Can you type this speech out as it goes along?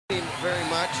very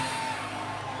much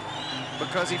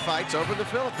because he fights over the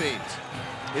Philippines.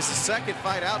 It's the second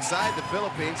fight outside the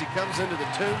Philippines. He comes into the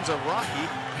tunes of Rocky,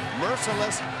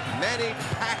 merciless Manny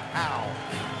Pacquiao.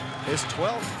 His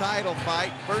 12th title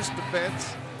fight, first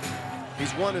defense.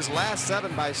 He's won his last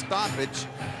 7 by stoppage,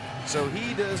 so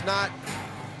he does not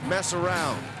mess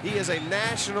around. He is a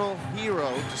national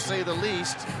hero, to say the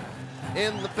least,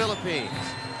 in the Philippines.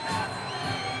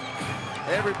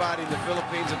 Everybody in the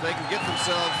Philippines, if they can get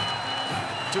themselves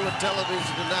to a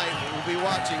television tonight, will be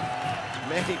watching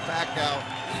Manny Pacquiao,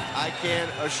 I can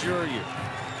assure you.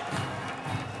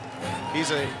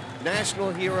 He's a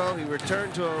national hero. He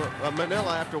returned to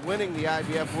Manila after winning the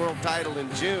IBF world title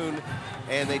in June,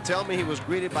 and they tell me he was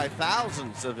greeted by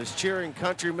thousands of his cheering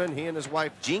countrymen. He and his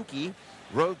wife Jinky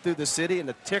rode through the city in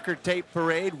a ticker tape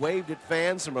parade, waved at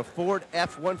fans from a Ford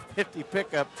F-150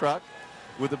 pickup truck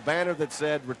with a banner that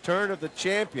said, "Return of the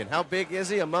Champion." How big is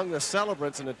he? Among the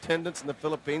celebrants in attendance in the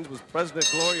Philippines was President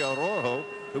Gloria Arroyo,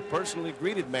 who personally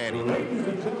greeted Manny.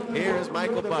 Here is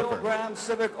Michael Buffer. Grand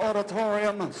Civic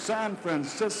Auditorium, San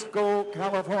Francisco,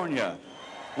 California,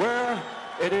 where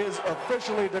it is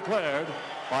officially declared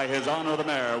by His Honor the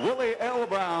Mayor, Willie L.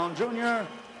 Brown, Jr.,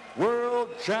 World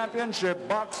Championship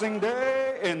Boxing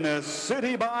Day in the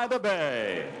city by the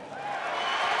bay.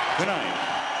 Tonight,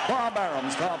 Bob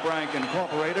Arum's Top Rank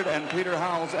Incorporated and Peter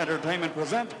Howell's Entertainment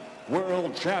present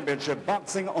World Championship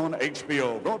Boxing on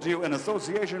HBO, brought to you in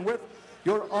association with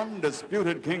your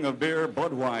undisputed king of beer,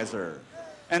 Budweiser,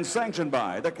 and sanctioned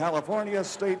by the California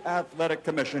State Athletic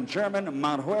Commission Chairman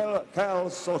Manuel Cal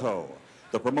Soto.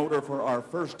 The promoter for our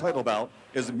first title bout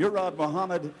is Murad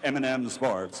Muhammad, M&M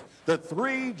Sports. The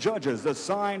 3 judges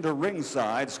assigned to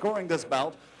ringside scoring this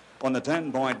bout on the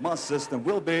 10-point must system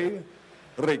will be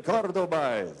Ricardo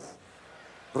Baez,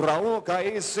 Raul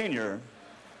Caiz Sr.,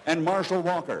 and Marshall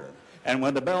Walker. And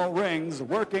when the bell rings,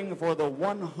 working for the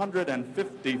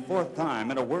 154th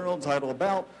time in a world title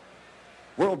bout,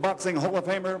 World Boxing Hall of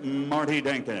Famer Marty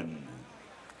Denkin.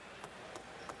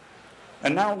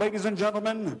 And now, ladies and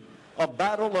gentlemen, a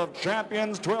battle of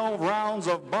champions, 12 rounds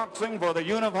of boxing for the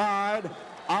unified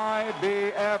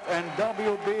IBF and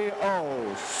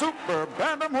WBO Super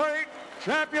Bantamweight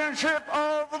Championship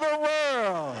of the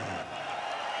World.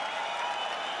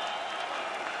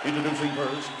 Introducing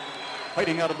first,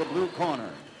 fighting out of the blue corner,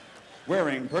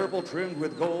 wearing purple trimmed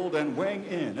with gold and weighing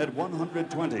in at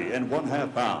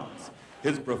 120½ pounds.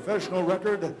 His professional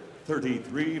record,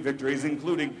 33 victories,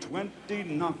 including 20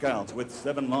 knockouts with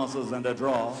 7 losses and a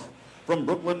draw. From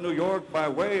Brooklyn, New York, by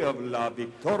way of La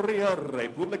Victoria,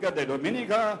 República de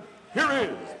Dominica, here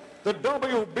is the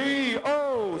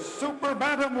WBO Super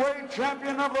Bantamweight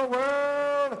Champion of the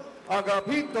World,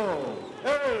 Agapito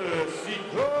El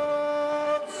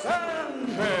Ciclo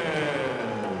Sanchez.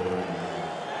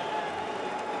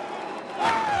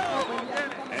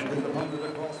 And his opponent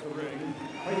across the ring,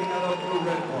 fighting out of the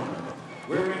red corner,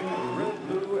 wearing red,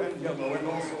 blue, and yellow, and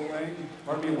also weighing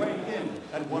in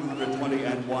at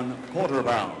 120¼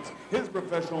 pounds. His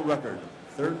professional record,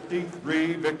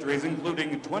 33 victories,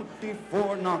 including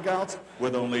 24 knockouts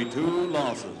with only 2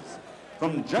 losses.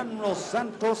 From General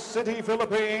Santos City,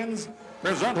 Philippines,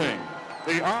 presenting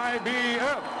the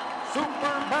IBF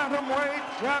Super Bantamweight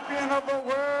Champion of the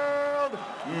World,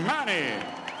 Manny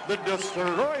the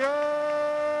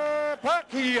Destroyer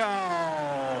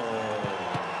Pacquiao.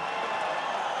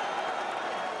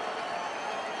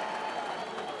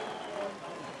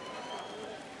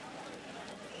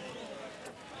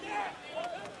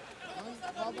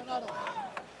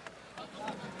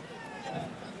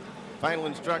 Final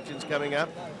instructions coming up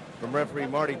from referee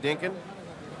Marty Denkin,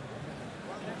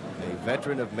 a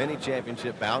veteran of many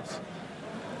championship bouts.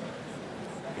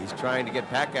 He's trying to get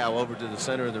Pacquiao over to the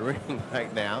center of the ring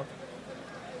right now.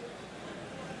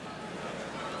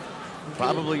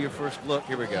 Probably your first look.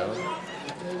 Here we go.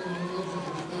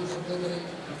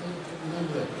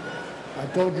 I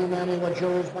told you, Manny, what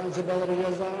your responsibility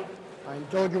is on. I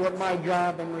told you what my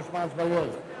job and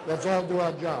responsibility is. Let's all do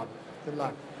our job. Good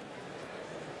luck.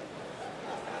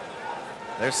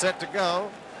 They're set to go.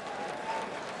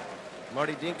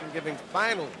 Marty Denkin giving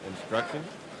final instructions.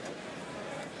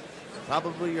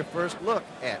 Probably your first look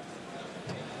at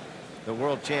the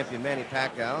world champion Manny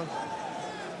Pacquiao.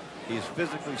 He's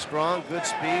physically strong, good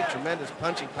speed, tremendous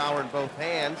punching power in both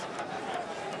hands.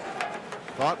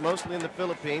 Fought mostly in the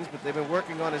Philippines, but they've been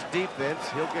working on his defense.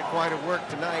 He'll get quite a work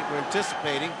tonight. We're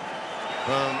anticipating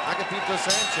from Agapito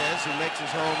Sanchez, who makes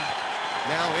his home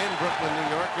now in Brooklyn, New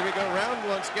York. Here we go, round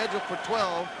 1, scheduled for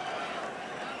 12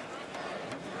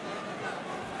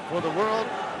 for the World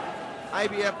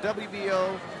IBF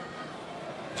WBO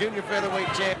Junior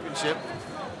Featherweight Championship.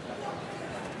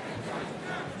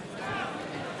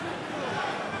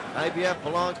 IBF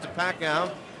belongs to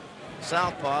Pacquiao,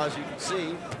 southpaw, as you can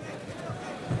see.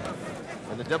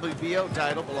 And the WBO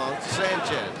title belongs to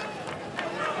Sanchez.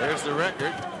 There's the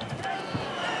record.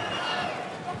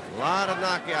 A lot of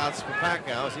knockouts for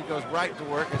Pacquiao as he goes right to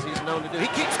work, as he's known to do. He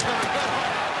keeps coming good.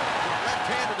 Left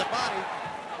hand to the body.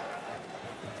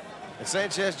 And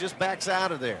Sanchez just backs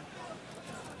out of there.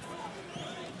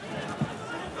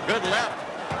 Good left.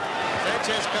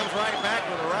 Sanchez comes right back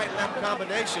with a right-left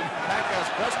combination. Pacquiao's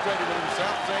frustrated with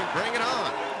himself, saying, bring it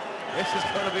on. This is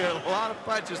going to be a lot of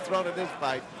punches thrown in this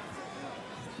fight.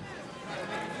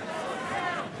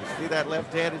 You see that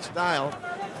left-handed style of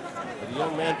the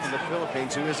young man from the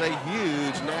Philippines, who is a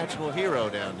huge national hero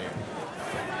down there.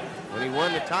 When he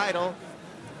won the title,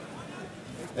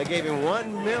 they gave him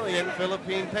 1 million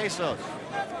Philippine pesos,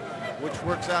 which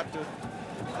works out to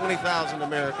 20,000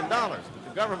 American dollars.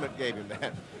 The government gave him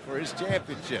that for his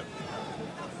championship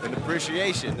in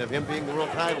appreciation of him being the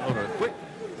world title holder. A quick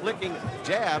flicking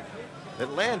jab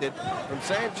that landed from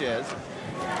Sanchez.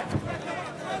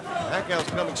 Pacquiao's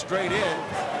coming straight in,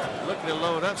 looking to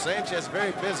load up. Sanchez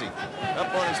very busy,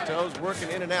 up on his toes, working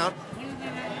in and out.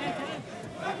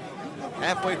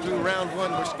 Halfway through round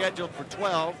one, we're scheduled for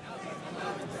 12.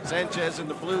 Sanchez in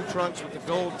the blue trunks with the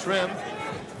gold trim.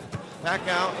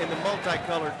 Pacquiao in the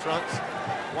multicolored trunks,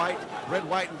 white, red,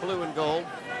 white, and blue and gold.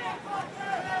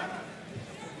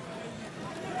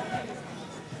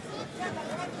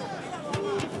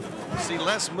 You see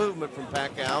less movement from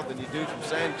Pacquiao than you do from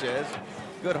Sanchez.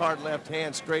 Good hard left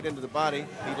hand straight into the body.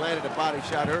 He landed a body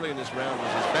shot early in this round,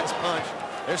 was his best punch.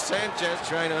 There's Sanchez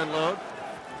trying to unload.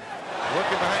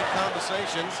 Working behind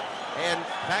conversations, and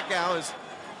Pacquiao is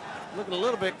looking a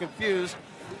little bit confused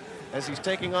as he's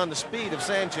taking on the speed of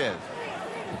Sanchez.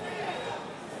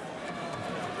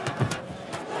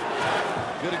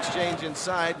 Good exchange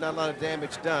inside, not a lot of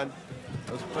damage done.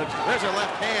 There's a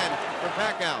left hand from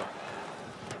Pacquiao.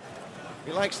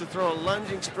 He likes to throw a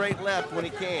lunging straight left when he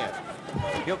can.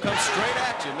 He'll come straight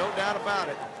at you, no doubt about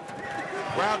it.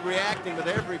 Crowd reacting with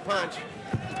every punch,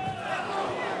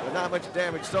 but not much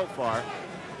damage so far.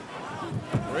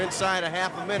 We're inside a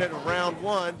half a minute of round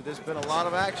one, but there's been a lot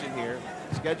of action here.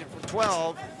 Scheduled for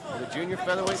 12 for the Junior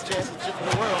Featherweight Championship in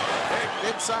the world. There,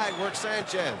 inside works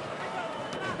Sanchez.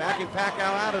 Backing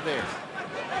Pacquiao out of there.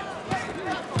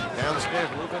 Down the stairs,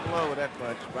 a little bit low with that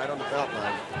punch, right on the belt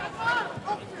line.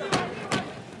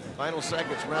 Final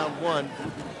seconds, round one.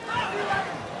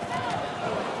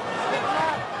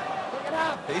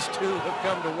 These two have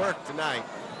come to work tonight.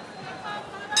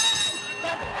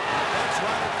 That's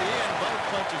right at the end, both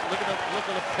punches. Look at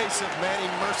the face of Manny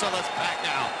Merciless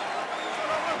Pacquiao.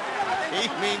 He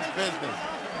means business.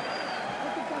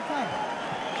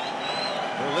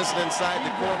 We'll listen inside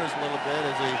the corners a little bit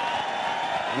as we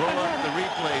roll up the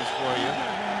replays for you.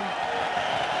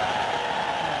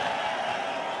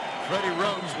 Freddie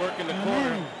Rhodes working the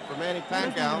corner for Manny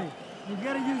Pacquiao. You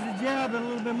got to use the jab a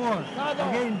little bit more.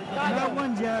 Okay, not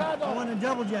one jab, I want a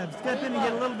double jab. Step in and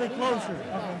get a little bit closer.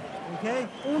 Okay?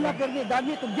 Don't let him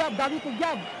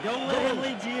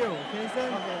lead to you. Okay,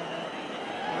 son?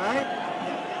 All right?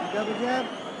 Double jab.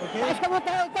 Okay?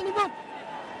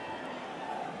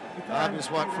 Obvious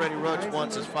what Freddie Rhodes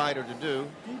wants his fighter to do.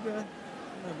 Keep good.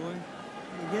 Boy.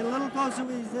 Get a little closer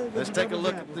with Let's take a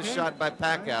look at this shot by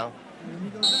Pacquiao.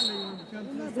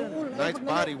 Nice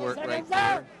body work right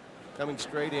there. Coming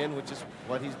straight in, which is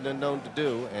what he's been known to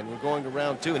do. And we're going to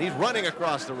round two, and he's running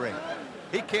across the ring.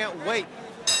 He can't wait.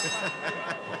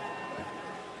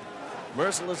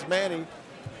 Merciless Manny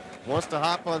wants to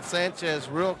hop on Sanchez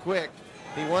real quick.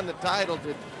 He won the title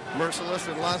to Merciless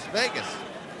in Las Vegas.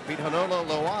 Beat Honolo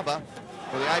Loaba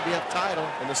for the IBF title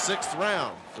in the 6th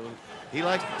round. So he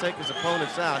likes to take his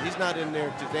opponents out. He's not in there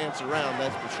to dance around,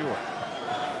 that's for sure.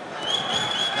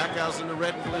 Pacquiao's in the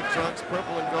red and blue trunks,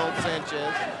 purple and gold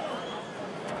Sanchez.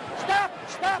 Stop!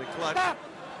 The clutch.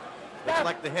 Looks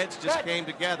like the heads just came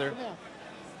together.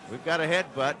 We've got a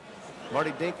headbutt.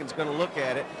 Marty Dinkin's going to look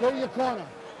at it. Go to your corner.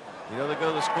 You know, they go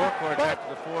to the scorecards after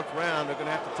the 4th round. They're going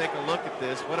to have to take a look at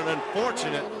this. What an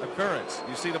unfortunate occurrence.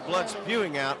 You see the blood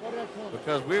spewing out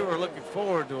because we were looking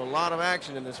forward to a lot of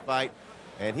action in this fight,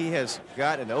 and he has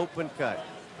got an open cut.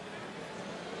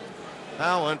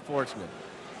 How unfortunate.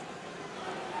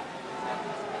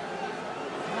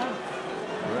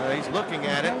 Well, he's looking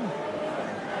at it.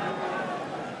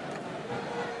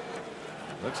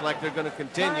 Looks like they're going to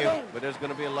continue, but there's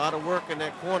going to be a lot of work in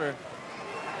that corner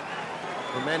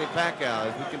for Manny Pacquiao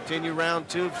as we continue round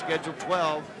two of schedule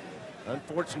 12.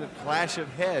 Unfortunate clash of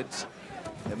heads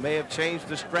It may have changed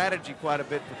the strategy quite a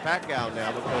bit for Pacquiao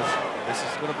now, because this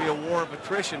is going to be a war of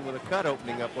attrition with a cut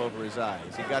opening up over his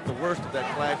eyes. He got the worst of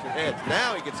that clash of heads.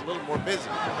 Now he gets a little more busy.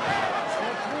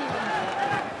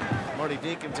 Marty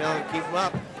Deacon telling him, keep him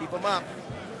up, keep him up.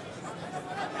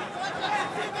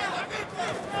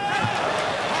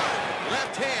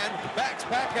 Left hand backs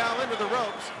Pacquiao into the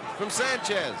ropes from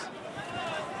Sanchez.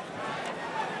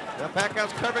 Now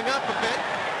Pacquiao's covering up a bit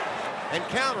and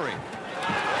countering.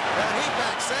 Now he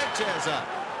backs Sanchez up.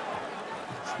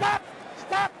 Stop!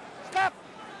 Stop! Stop!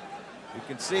 You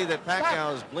can see that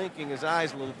Pacquiao is blinking his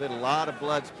eyes a little bit. A lot of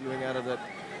blood spewing out of that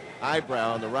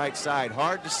eyebrow on the right side.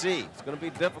 Hard to see. It's going to be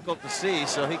difficult to see,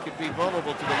 so he could be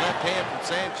vulnerable to the left hand from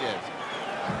Sanchez.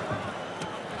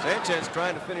 Sanchez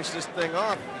trying to finish this thing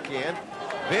off if he can.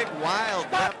 Big,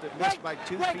 wild left that missed by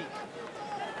 2 feet.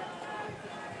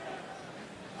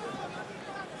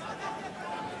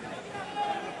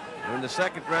 We're in the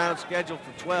second round, scheduled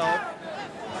for 12.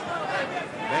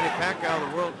 Manny Pacquiao,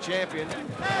 the world champion of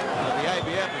the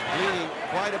IBF, is bleeding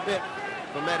quite a bit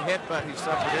from that headbutt he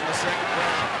suffered in the second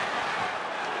round.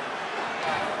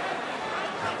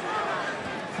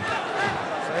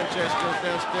 Sanchez goes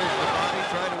downstairs to the body,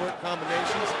 trying to work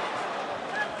combinations.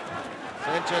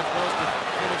 Sanchez wants to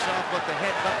finish off what the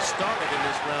headbutt started in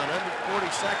this round. Under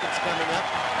 40 seconds coming up.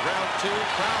 Round 2,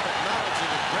 crowd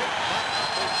acknowledging a great fight.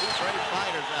 Those two great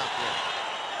fighters out there.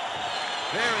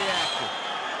 Very active.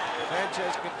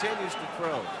 Sanchez continues to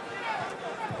throw.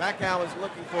 Pacquiao is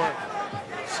looking for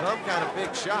some kind of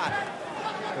big shot,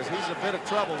 because he's in a bit of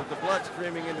trouble with the blood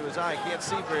streaming into his eye. Can't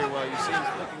see very well. You see him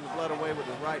flicking the blood away with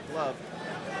his right glove.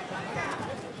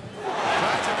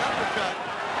 Tries an uppercut.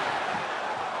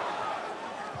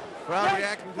 Crowd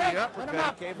reacting to the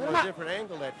uppercut. Came from a different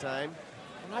angle that time.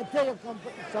 And I tell you,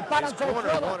 His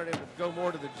corner wanted him to go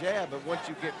more to the jab, but once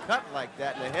you get cut like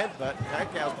that in the headbutt,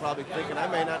 Pacquiao's probably thinking,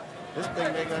 this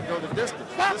thing may not go the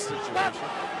distance in this situation.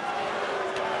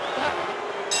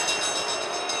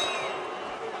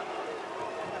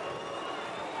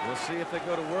 We'll see if they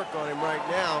go to work on him right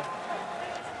now.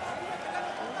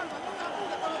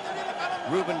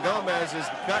 Ruben Gomez is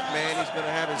the cut man. He's going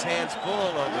to have his hands full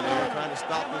over there trying to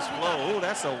stop this flow. Oh,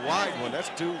 that's a wide one. That's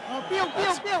too...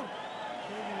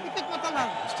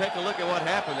 Let's take a look at what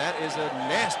happened. That is a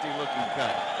nasty-looking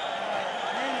cut.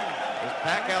 It's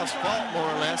Pacquiao's fault, more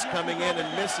or less, coming in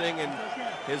and missing, and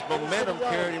his momentum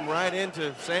carried him right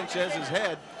into Sanchez's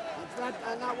head.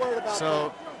 I'm not worried about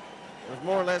so it was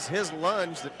more or less his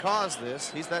lunge that caused this.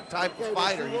 He's that type of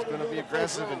fighter. He's going to be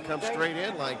aggressive and come straight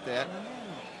in like that.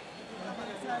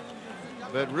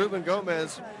 But Ruben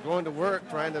Gomez going to work,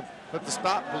 trying to put the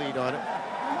stop bleed on it.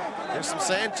 There's some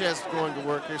Sanchez going to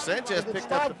work here. Sanchez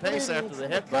picked up the pace after the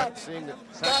headbutt, seeing that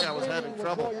Pacquiao was having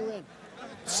trouble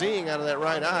seeing out of that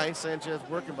right eye. Sanchez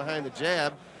working behind the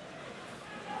jab.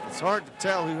 It's hard to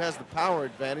tell who has the power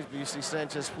advantage, but you see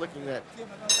Sanchez flicking that.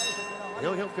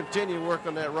 He'll continue to work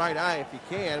on that right eye if he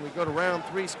can. We go to round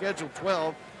 3, scheduled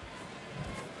 12.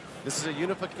 This is a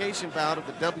unification bout of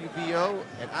the WBO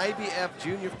and IBF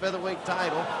junior featherweight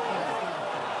title.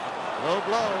 Low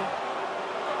blow.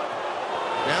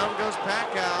 Down goes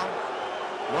Pacquiao.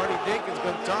 Marty Dinkins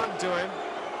going to talk to him.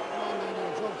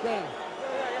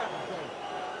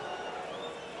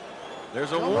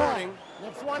 There's a warning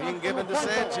being given to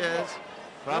Sanchez.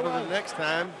 Probably the next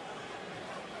time.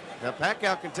 Now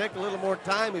Pacquiao can take a little more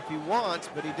time if he wants,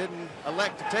 but he didn't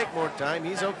elect to take more time.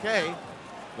 He's okay,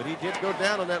 but he did go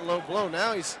down on that low blow.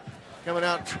 Now he's coming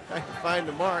out trying to find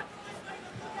the mark.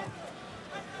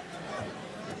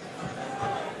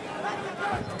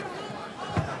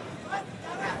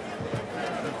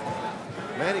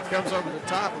 Manny comes over the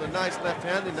top with a nice left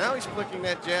hand, and now he's flicking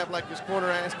that jab like his corner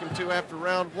asked him to after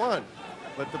round 1.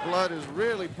 But the blood is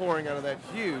really pouring out of that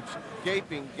huge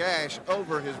gaping gash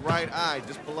over his right eye,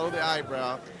 just below the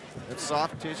eyebrow, that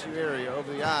soft tissue area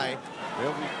over the eye.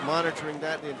 They'll be monitoring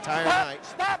that the entire night.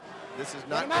 Stop! This is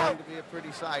not going to be a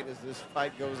pretty sight as this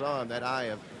fight goes on, that eye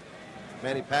of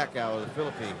Manny Pacquiao of the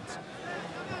Philippines.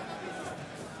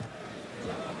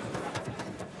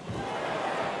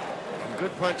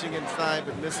 Good punching inside,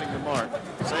 but missing the mark.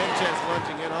 Sanchez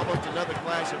lunging in, almost another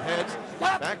clash of heads.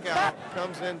 Pacquiao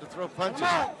comes in to throw punches.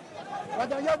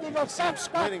 You see him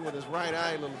squinting with his right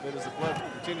eye a little bit as the blood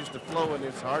continues to flow, and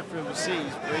it's hard for him to see.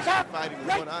 He's basically fighting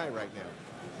with one eye right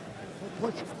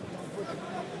now.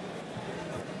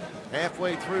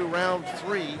 Halfway through round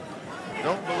 3.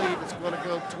 Don't believe it's going to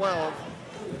go 12,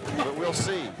 but we'll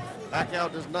see.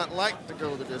 Pacquiao does not like to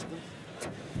go the distance.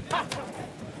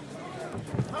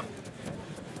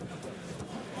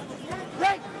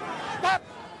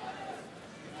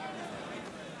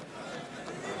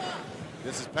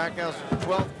 This is Pacquiao's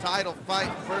 12th title fight,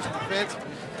 first defense.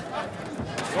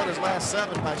 He's won his last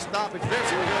 7 by stoppage.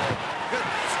 There's a good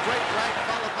straight right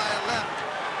followed by a left.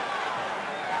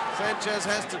 Sanchez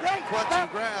has to clutch and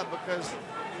grab because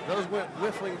those went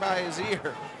whiffling by his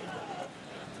ear.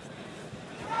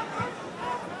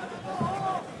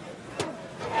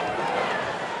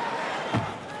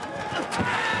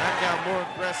 Pacquiao more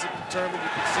aggressive, determined. You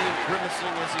can see him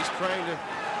grimacing as he's trying to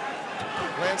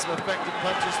land some effective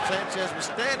punches. Sanchez was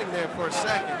standing there for a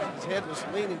second. His head was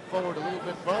leaning forward a little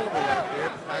bit vulnerable out there.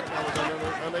 Pacquiao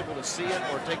was unable to see it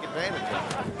or take advantage of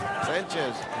it.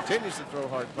 Sanchez continues to throw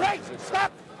hard punches. Right,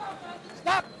 stop!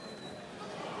 Stop!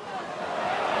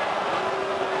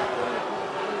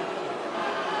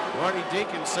 Marty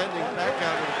Dinkins sending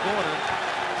Pacquiao to the corner.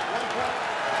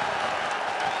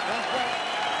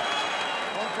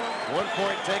 1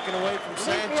 point taken away from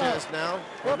Sanchez now.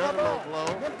 Another low blow.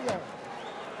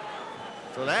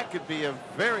 So that could be a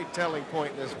very telling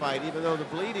point in this fight, even though the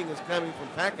bleeding is coming from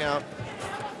Pacquiao.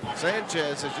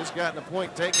 Sanchez has just gotten a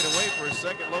point taken away for his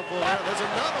second low blow. Now there's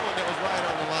another one that was right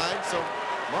on the line, so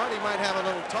Marty might have a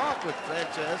little talk with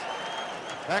Sanchez.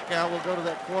 Pacquiao will go to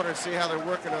that corner and see how they're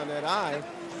working on that eye.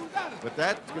 But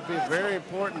that could be a very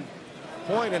important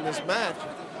point in this match.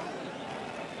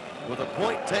 With a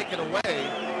point taken away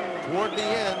toward the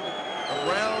end of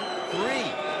round 3.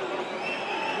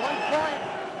 1 point.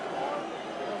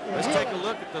 Let's take a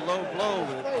look at the low blow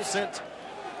that sent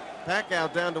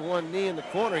Pacquiao down to one knee in the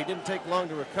corner. He didn't take long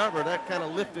to recover. That kind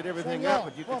of lifted everything up,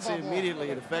 but you can see immediately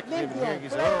it affected him here. He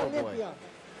said, oh boy.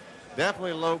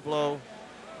 Definitely a low blow,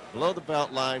 below the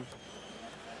belt line.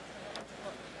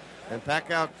 And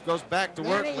Pacquiao goes back to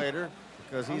work later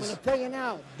because he's a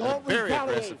very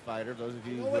aggressive fighter. Those of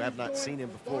you who have not seen him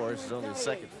before, this is only his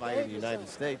second fight in the United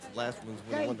States. The last one's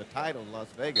when he won the title in Las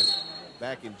Vegas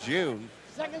back in June.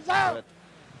 Seconds out. But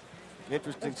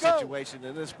interesting situation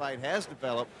in this fight has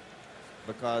developed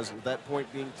because of that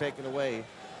point being taken away.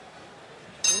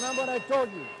 Remember what I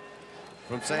told you.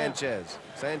 From Sanchez.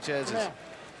 Sanchez is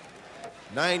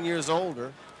 9 years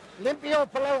older. Limpio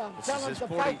Pelea, This is his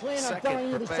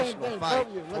 42nd professional fight.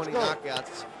 20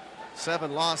 knockouts,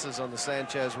 7 losses on the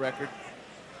Sanchez record.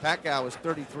 Pacquiao is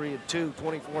 33-2,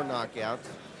 24 knockouts.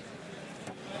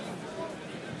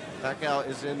 Pacquiao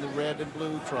is in the red and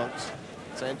blue trunks.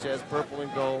 Sanchez purple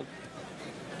and gold.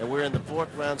 And we're in the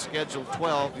 4th round, scheduled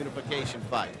 12 unification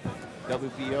fight.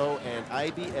 WBO and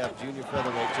IBF Junior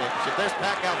Featherweight Championship. There's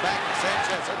Pacquiao back to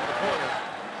Sanchez into the corner.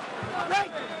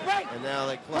 And now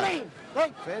they clutch.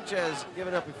 Sanchez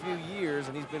given up a few years,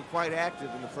 and he's been quite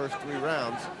active in the first 3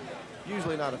 rounds.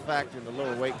 Usually not a factor in the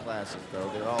lower weight classes, though.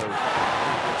 They're always in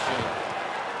good shape.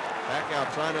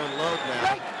 Pacquiao trying to unload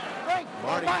now.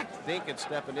 Marty Dinkins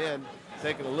stepping in,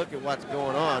 taking a look at what's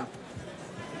going on.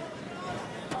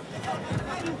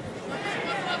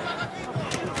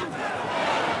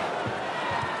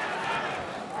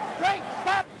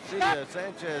 See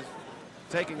Sanchez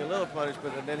taking a little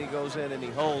punishment, and then he goes in and he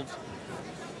holds.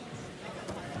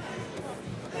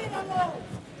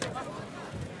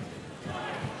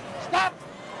 Stop!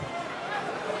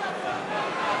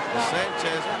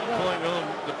 Sanchez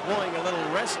deploying a little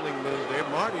wrestling move there.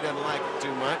 Marty doesn't like it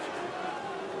too much.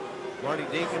 Marty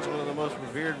Dinkins, one of the most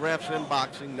revered refs in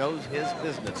boxing, knows his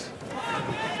business.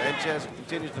 Sanchez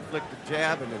continues to flick the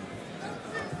jab, and then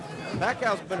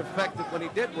Pacquiao's been effective when he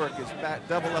did work his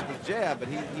double up his jab, but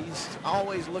he's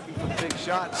always looking for the big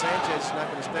shot. Sanchez is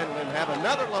not going to stand there and have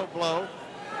another low blow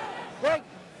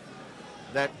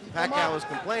that Pacquiao was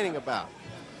complaining about.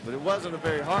 But it wasn't a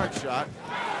very hard shot.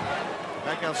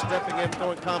 Pacquiao stepping in,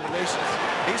 throwing combinations.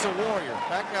 He's a warrior.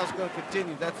 Pacquiao's going to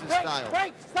continue. That's his style.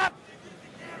 Stop!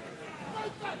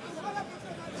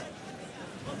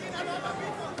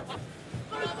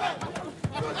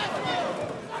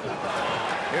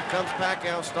 Here comes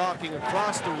Pacquiao stalking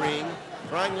across the ring,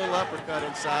 trying a little uppercut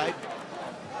inside,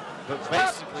 but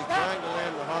basically trying to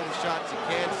land the hardest shots he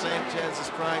can. Sanchez is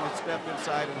trying to step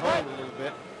inside and hold a little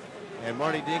bit. And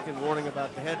Marty Dinkins warning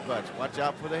about the headbutts. Watch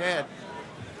out for the head.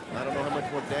 I don't know how much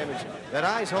more damage. That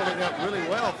eye's holding up really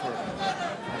well for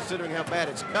considering how bad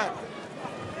it's cut.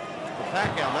 For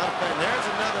Pacquiao, not a fan. There's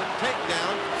another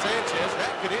takedown from Sanchez.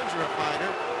 That could injure a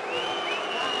fighter.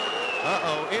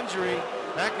 Uh-oh, injury.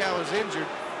 Pacquiao is injured.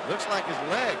 Looks like his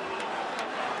leg.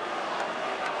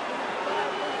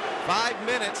 5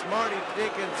 minutes. Marty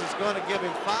Dinkins is going to give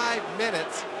him 5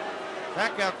 minutes.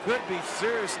 Pacquiao could be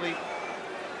seriously,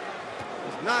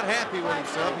 he's not happy with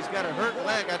himself. He's got a hurt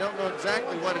leg. I don't know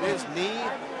exactly what it is. Knee.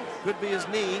 Could be his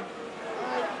knee.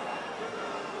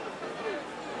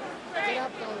 Get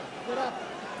up, Get up.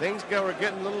 Things were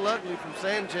getting a little ugly from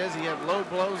Sanchez. He had low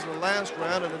blows in the last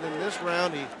round, and then in this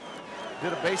round he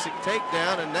did a basic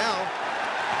takedown, and now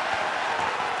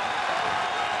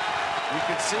you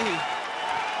can see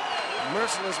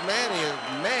Merciless Manny is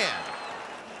mad,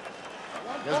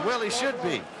 as well he should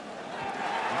be.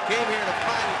 He came here to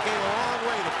fight. He came a long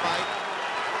way to fight.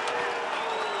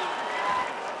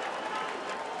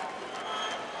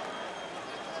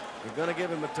 We're going to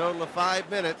give him a total of 5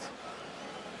 minutes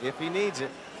if he needs it.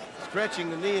 Stretching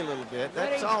the knee a little bit.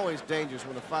 That's always dangerous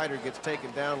when a fighter gets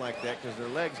taken down like that because their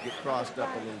legs get crossed up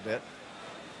a little bit.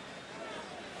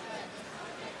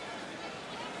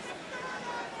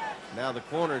 Now the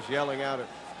corner's yelling out at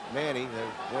Manny.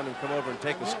 They want him to come over and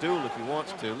take a stool if he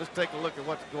wants to. Let's take a look at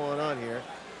what's going on here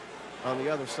on the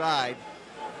other side.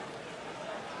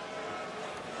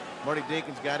 Marty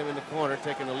Dinkins got him in the corner,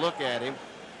 taking a look at him.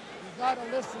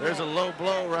 There's a low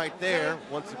blow right there.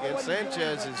 Once again,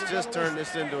 Sanchez has just turned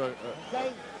this into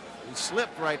he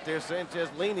slipped right there. Sanchez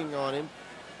leaning on him,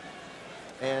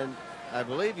 and I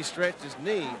believe he stretched his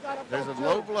knee. There's a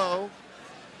low blow,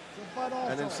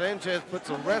 and then Sanchez puts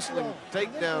a wrestling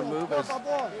takedown move as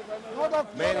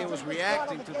Manny was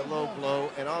reacting to the low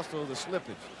blow and also the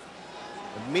slippage.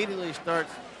 Immediately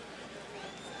starts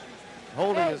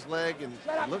holding his leg, and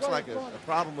it looks like a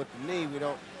problem with the knee. We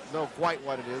don't know quite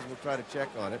what it is. We'll try to check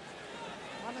on it.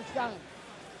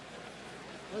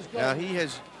 Now he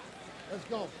has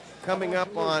coming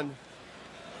up on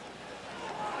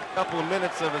a couple of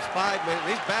minutes of his 5 minutes.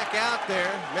 He's back out there.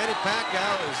 Manny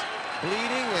Pacquiao is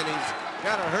bleeding, and he's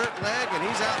got a hurt leg, and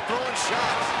he's out throwing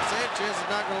shots. Sanchez is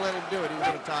not going to let him do it. He's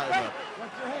going to tie him up.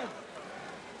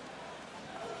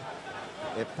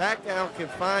 If Pacquiao can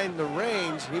find the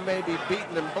range, he may be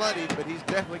beaten and bloodied, but he's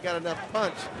definitely got enough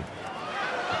punch.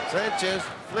 Sanchez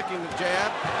flicking the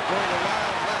jab, going a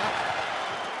wild left.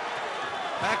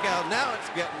 Pacquiao, now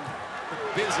it's getting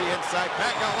busy inside.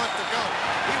 Pacquiao wants to go.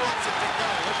 He wants it to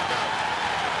go. Let's go.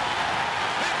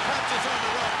 Big punches on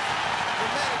the ropes for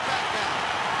Manny Pacquiao.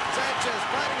 Sanchez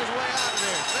fighting his way out of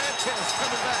there. Sanchez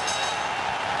coming back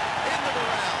into the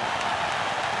round.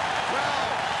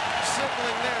 Crowd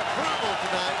signaling their approval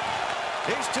tonight.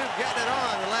 These two getting it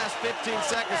on the last 15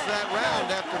 seconds of that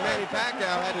round after Manny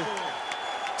Pacquiao had to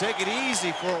take it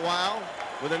easy for a while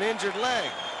with an injured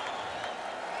leg.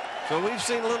 So we've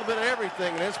seen a little bit of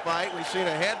everything in this fight. We've seen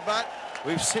a headbutt.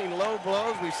 We've seen low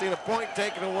blows. We've seen a point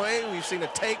taken away. We've seen a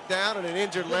takedown and an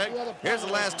injured leg. Here's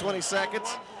the last 20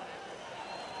 seconds.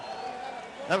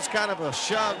 That was kind of a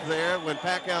shove there when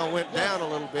Pacquiao went down a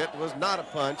little bit. It was not a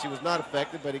punch. He was not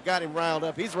effective, but he got him riled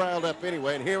up. He's riled up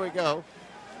anyway, and here we go.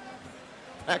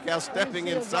 Pacquiao stepping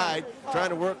inside, trying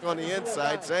to work on the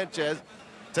inside. Sanchez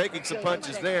taking some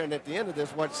punches there, and at the end of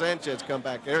this, watch Sanchez come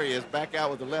back. There he is, back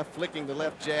out with the left, flicking the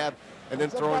left jab, and then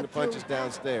throwing the punches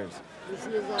downstairs.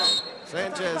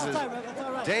 Sanchez is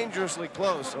dangerously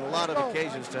close on a lot of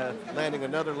occasions to landing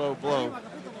another low blow.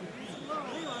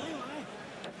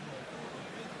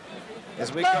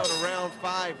 As we go to round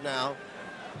 5 now,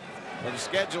 and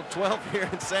scheduled 12 here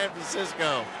in San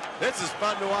Francisco. This is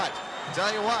fun to watch.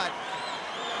 Tell you what,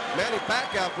 Manny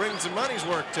Pacquiao brings the money's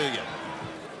work to you.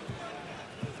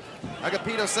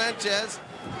 Agapito Sanchez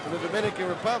from the Dominican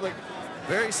Republic,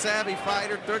 very savvy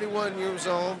fighter, 31 years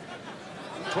old,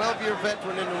 12-year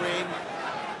veteran in the ring.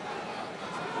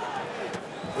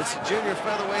 It's junior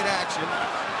featherweight action.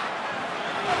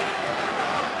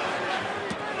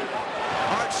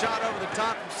 Hard shot over the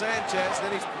top from Sanchez,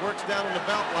 then he works down on the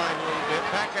belt line a little bit.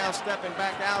 Pacquiao stepping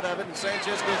back out of it, and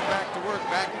Sanchez goes back to work.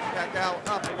 Pacquiao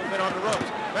up a little bit on the ropes.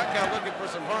 Pacquiao looking for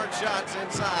some hard shots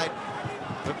inside,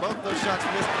 but both those shots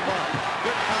missed the mark.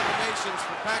 Good combinations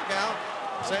for Pacquiao.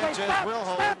 Sanchez will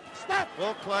hold,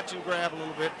 will clutch and grab a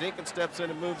little bit. Dinkins steps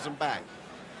in and moves him back.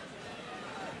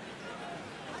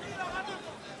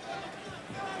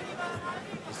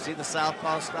 You see the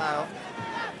southpaw style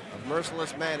of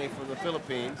Merciless Manny from the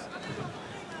Philippines.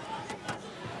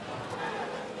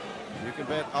 You can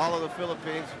bet all of the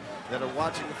Philippines that are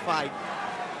watching the fight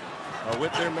are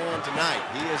with their man tonight.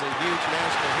 He is a huge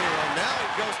national hero. Now he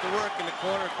goes to work in the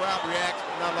corner. Crowd reacts,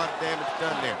 but not a lot of damage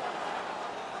done there.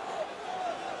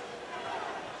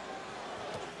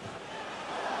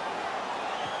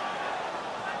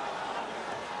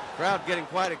 Crowd getting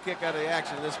quite a kick out of the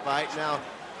action in this fight. Now,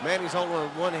 Manny's holding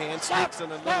with one hand, sneaks in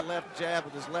a little left jab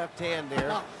with his left hand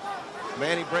there.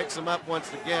 Manny breaks him up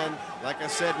once again. Like I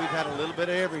said, we've had a little bit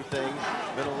of everything.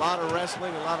 Been a lot of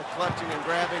wrestling, a lot of clutching and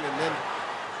grabbing, and then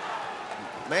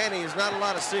Manny is not a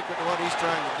lot of secret to what he's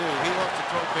trying to do. He wants to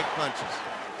throw big punches,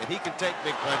 and he can take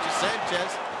big punches.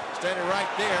 Sanchez standing right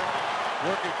there,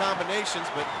 working combinations,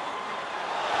 but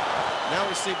Now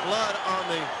we see blood on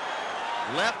the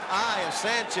left eye of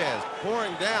Sanchez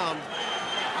pouring down.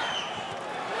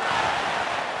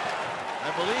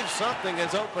 I believe something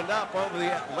has opened up over the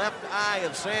left eye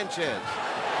of Sanchez.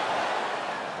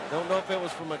 Don't know if it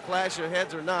was from a clash of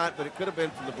heads or not, but it could have been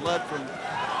from the blood from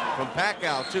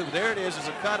Pacquiao too. But there it is. There's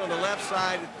a cut on the left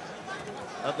side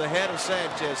of the head of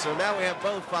Sanchez. So now we have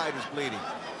both fighters bleeding.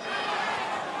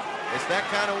 It's that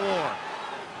kind of war.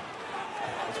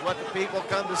 It's what the people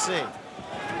come to see.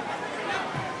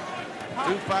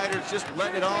 Two fighters just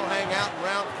letting it all hang out in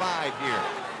round 5 here.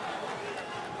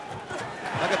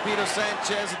 Agapito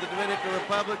Sanchez of the Dominican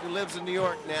Republic, who lives in New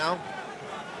York now,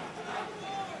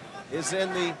 is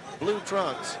in the blue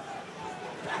trunks.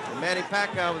 And Manny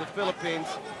Pacquiao of the Philippines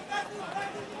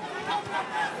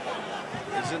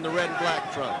is in the red and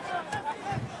black trunks.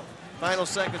 Final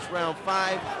seconds, round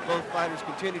 5. Both fighters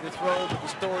continue to throw, but the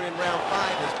story in round 5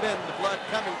 has been the blood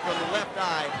coming from the left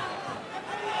eye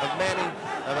of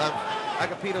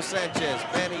Agapito Sanchez.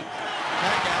 Manny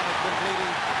Pacquiao has been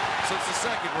bleeding since the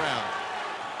second round.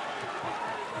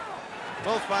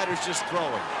 Both fighters just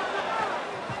throwing.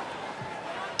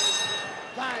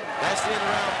 That's the end of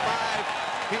round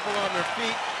 5. People on their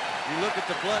feet. You look at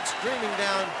the blood streaming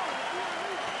down.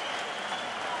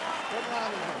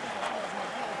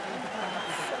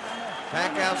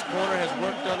 Pacquiao's corner has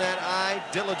worked on that eye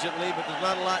diligently, but there's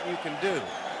not a lot you can do.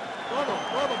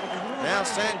 Now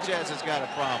Sanchez has got a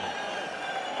problem.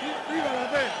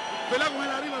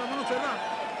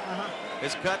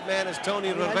 His cut man is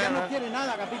Tony Rivera.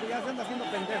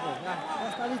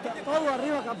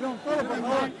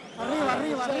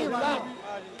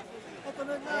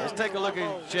 Let's take a look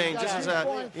at James. This is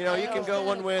you know, you can go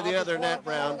one way or the other in that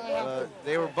round.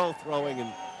 They were both throwing,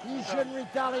 and You shouldn't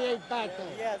retaliate back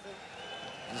there.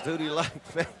 just who do you like?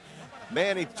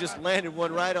 Manny just landed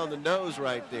one right on the nose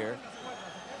right there.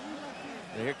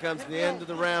 And here comes the end of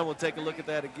the round. We'll take a look at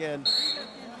that again.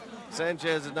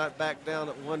 Sanchez is not back down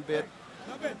at one bit.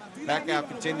 Pacquiao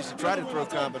continues to try to throw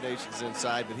combinations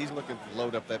inside, but he's looking to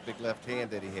load up that big left hand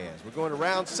that he has. We're going to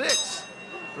round 6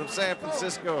 from San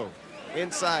Francisco,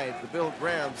 inside the Bill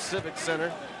Graham Civic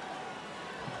Center.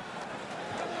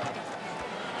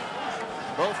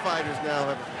 Both fighters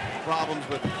now have problems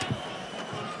with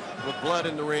blood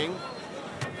in the ring.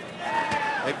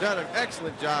 They've done an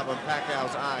excellent job on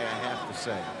Pacquiao's eye, I have to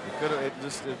say.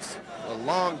 It's a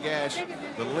long gash,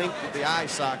 the length of the eye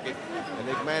socket, and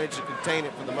they've managed to contain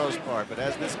it for the most part. But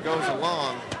as this goes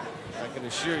along, I can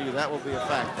assure you that will be a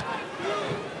factor.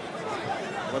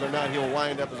 Whether or not he'll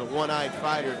wind up as a one-eyed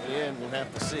fighter at the end, we'll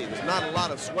have to see. There's not a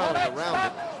lot of swelling around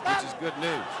it, which is good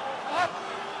news.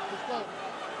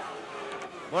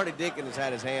 Marty Dinkin has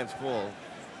had his hands full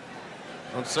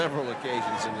on several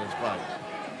occasions in this fight.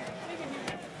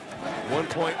 1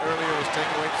 point earlier was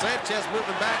taken away. Sanchez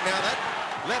moving back now. That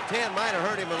left hand might have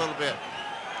hurt him a little bit.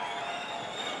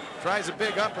 Tries a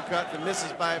big uppercut and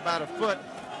misses by about a foot.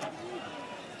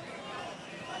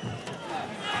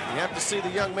 You have to see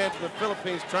the young man from the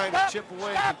Philippines trying to chip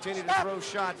away and continue to throw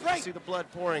shots. You see the blood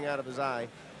pouring out of his eye.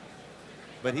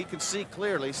 But he can see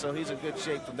clearly, so he's in good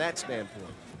shape from that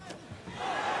standpoint.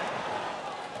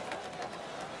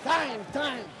 Time.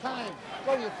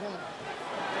 Go to your corner.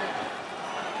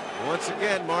 Once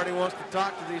again, Marty wants to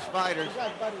talk to these fighters.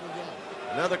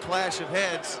 Another clash of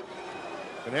heads.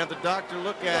 Gonna have the doctor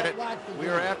look at it. We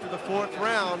are after the 4th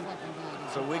round,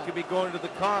 so we could be going to the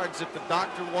cards if the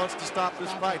doctor wants to stop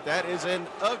this fight. That is an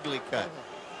ugly cut.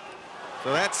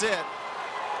 So that's it.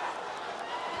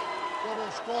 Go to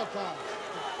the scorecard.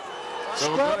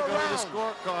 So we're going to go to the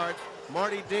scorecard.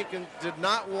 Marty Dinkin did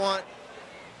not want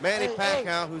Manny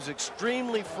Pacquiao, who's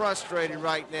extremely frustrated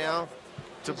right now,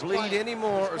 to bleed any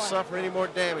more or suffer any more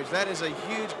damage. That is a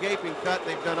huge gaping cut.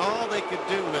 They've done all they could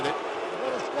do with it.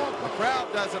 The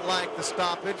crowd doesn't like the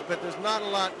stoppage, but there's not a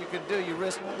lot you can do. You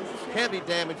risk heavy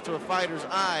damage to a fighter's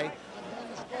eye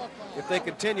if they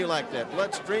continue like that.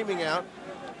 Blood streaming out.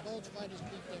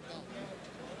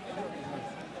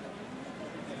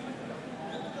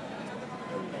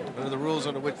 Under the rules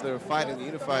under which they're fighting, the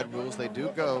unified rules, they do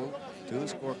go to the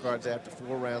scorecards after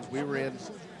 4 rounds. We were in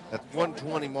at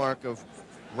 120 mark of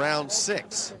round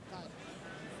 6.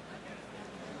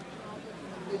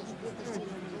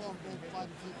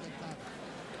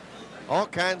 All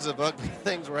kinds of ugly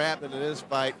things were happening in this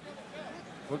fight.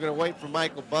 We're going to wait for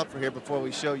Michael Buffer here before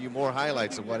we show you more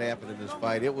highlights of what happened in this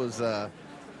fight. It was,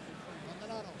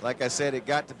 like I said, it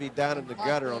got to be down in the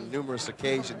gutter on numerous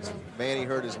occasions. Manny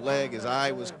hurt his leg, his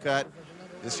eye was cut.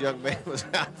 This young man was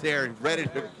out there and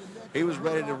he was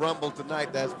ready to rumble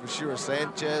tonight, that's for sure.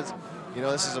 Sanchez, you know,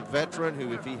 this is a veteran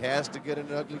who, if he has to get in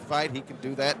an ugly fight, he can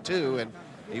do that too. And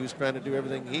He was trying to do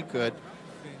everything he could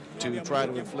to try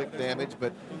to inflict damage,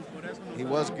 but he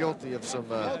was guilty of some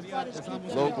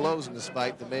low blows in this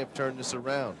fight that may have turned this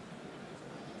around.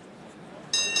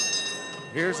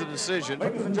 Here's the decision.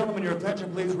 Ladies and gentlemen, your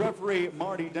attention please. Referee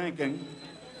Marty Danking,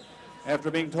 after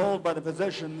being told by the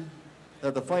physician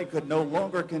that the fight could no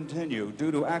longer continue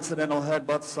due to accidental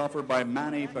headbutts suffered by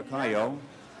Manny Pacquiao,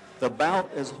 the bout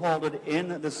is halted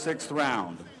in the 6th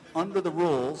round. Under the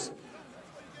rules,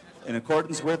 in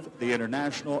accordance with the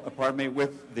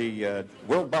with the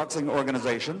World Boxing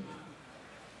Organization,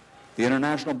 the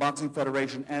International Boxing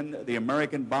Federation, and the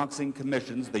American Boxing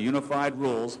Commission's, the unified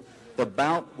rules, the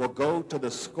bout will go to the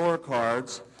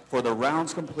scorecards for the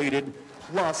rounds completed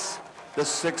plus the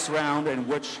 6th round in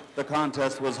which the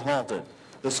contest was halted.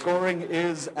 The scoring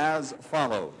is as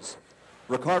follows.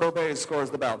 Ricardo Bay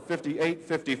scores the bout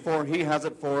 58-54. He has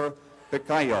it for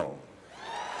Pacquiao.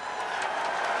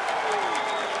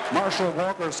 Marshall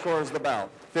Walker scores the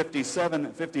bout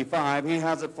 57-55. He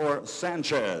has it for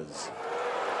Sanchez.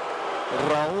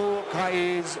 Raul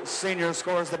Caiz Sr.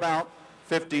 scores the bout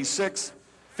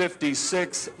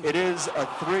 56-56. It is a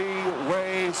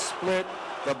 3-way split.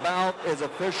 The bout is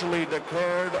officially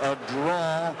declared a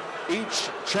draw. Each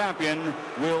champion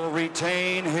will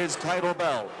retain his title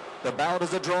belt. The bout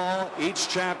is a draw. Each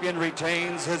champion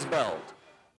retains his belt.